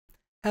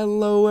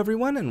Hello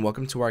everyone, and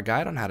welcome to our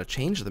guide on how to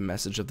change the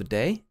message of the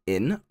day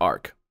in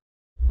Arc.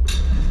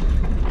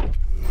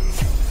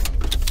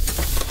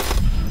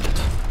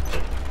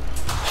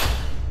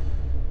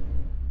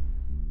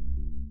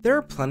 There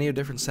are plenty of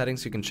different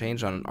settings you can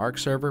change on an Arc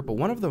server, but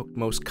one of the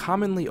most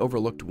commonly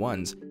overlooked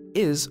ones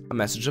is a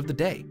message of the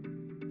day.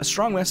 A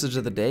strong message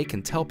of the day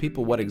can tell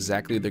people what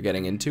exactly they're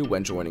getting into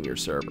when joining your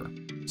server.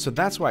 So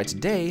that's why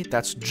today,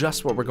 that's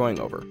just what we're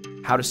going over: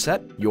 how to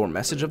set your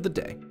message of the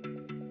day.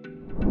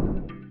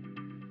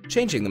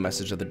 Changing the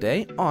message of the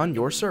day on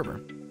your server.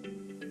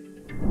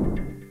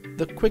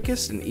 The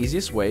quickest and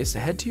easiest way is to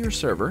head to your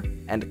server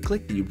and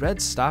click the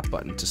red stop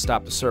button to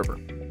stop the server.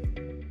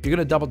 You're going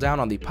to double down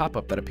on the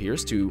pop-up that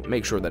appears to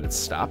make sure that it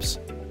stops,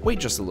 wait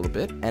just a little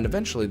bit, and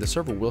eventually the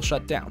server will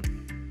shut down.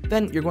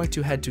 Then you're going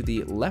to head to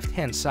the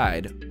left-hand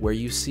side where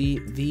you see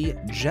the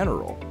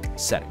General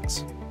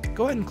settings.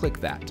 Go ahead and click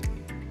that.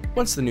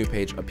 Once the new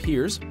page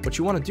appears, what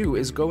you want to do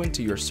is go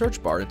into your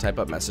search bar and type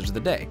up message of the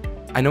day.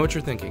 I know what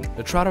you're thinking.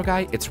 Nitrado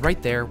guy, it's right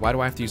there. Why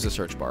do I have to use the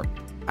search bar?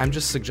 I'm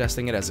just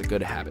suggesting it as a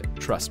good habit.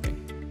 Trust me.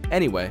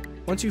 Anyway,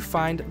 once you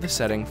find the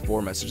setting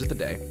for message of the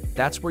day,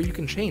 that's where you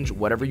can change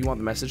whatever you want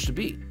the message to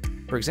be.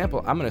 For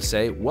example, I'm going to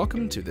say,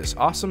 "Welcome to this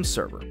awesome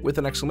server," with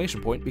an exclamation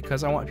point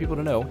because I want people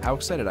to know how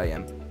excited I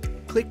am.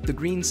 Click the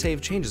green Save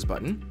Changes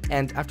button,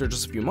 and after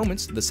just a few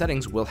moments, the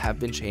settings will have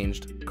been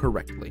changed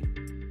correctly.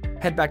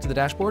 Head back to the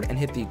dashboard and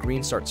hit the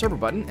green Start Server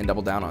button and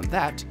double down on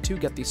that to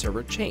get the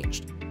server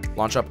changed.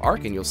 Launch up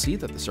Arc and you'll see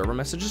that the server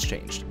message is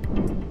changed.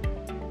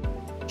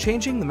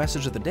 Changing the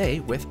message of the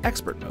day with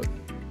Expert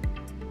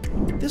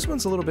Mode. This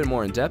one's a little bit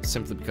more in depth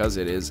simply because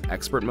it is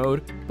Expert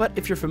Mode, but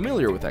if you're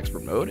familiar with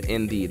Expert Mode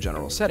in the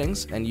general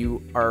settings and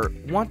you are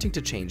wanting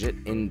to change it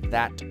in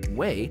that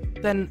way,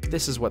 then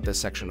this is what this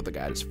section of the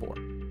guide is for.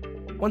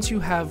 Once you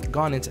have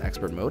gone into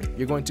Expert Mode,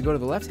 you're going to go to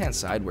the left-hand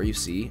side where you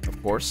see,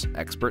 of course,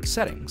 Expert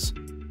Settings.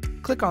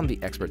 Click on the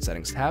Expert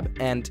Settings tab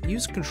and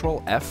use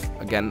Control F,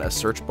 again a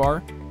search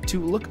bar, to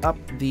look up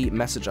the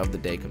message of the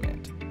day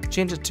command.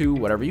 Change it to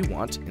whatever you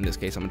want. In this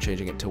case, I'm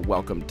changing it to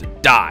 "Welcome to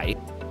Die,"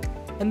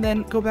 and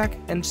then go back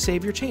and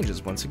save your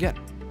changes once again.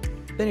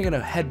 Then you're going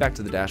to head back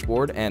to the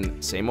dashboard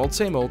and same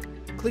old,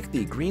 click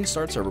the green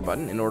Start Server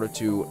button in order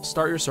to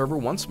start your server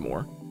once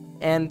more.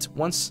 And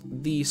once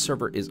the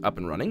server is up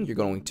and running, you're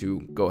going to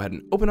go ahead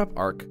and open up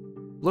Arc,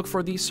 look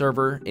for the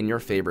server in your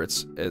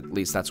favorites. At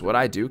least that's what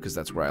I do because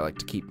that's where I like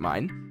to keep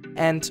mine.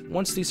 And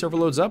once the server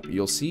loads up,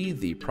 you'll see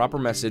the proper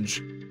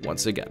message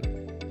once again.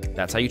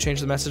 That's how you change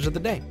the message of the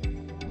day.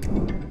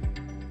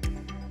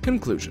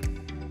 Conclusion.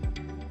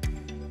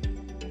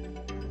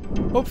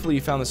 Hopefully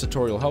you found this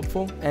tutorial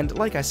helpful, and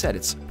like I said,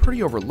 it's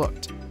pretty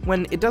overlooked,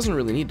 when it doesn't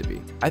really need to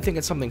be. I think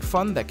it's something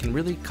fun that can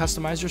really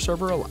customize your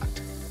server a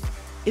lot.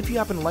 If you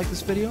happen to like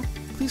this video,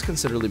 please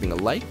consider leaving a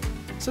like,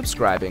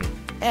 subscribing,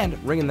 and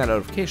ringing that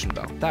notification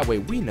bell. That way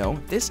we know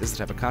this is the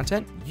type of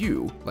content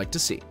you like to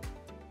see.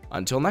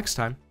 Until next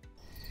time.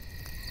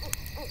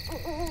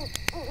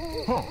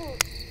 Huh.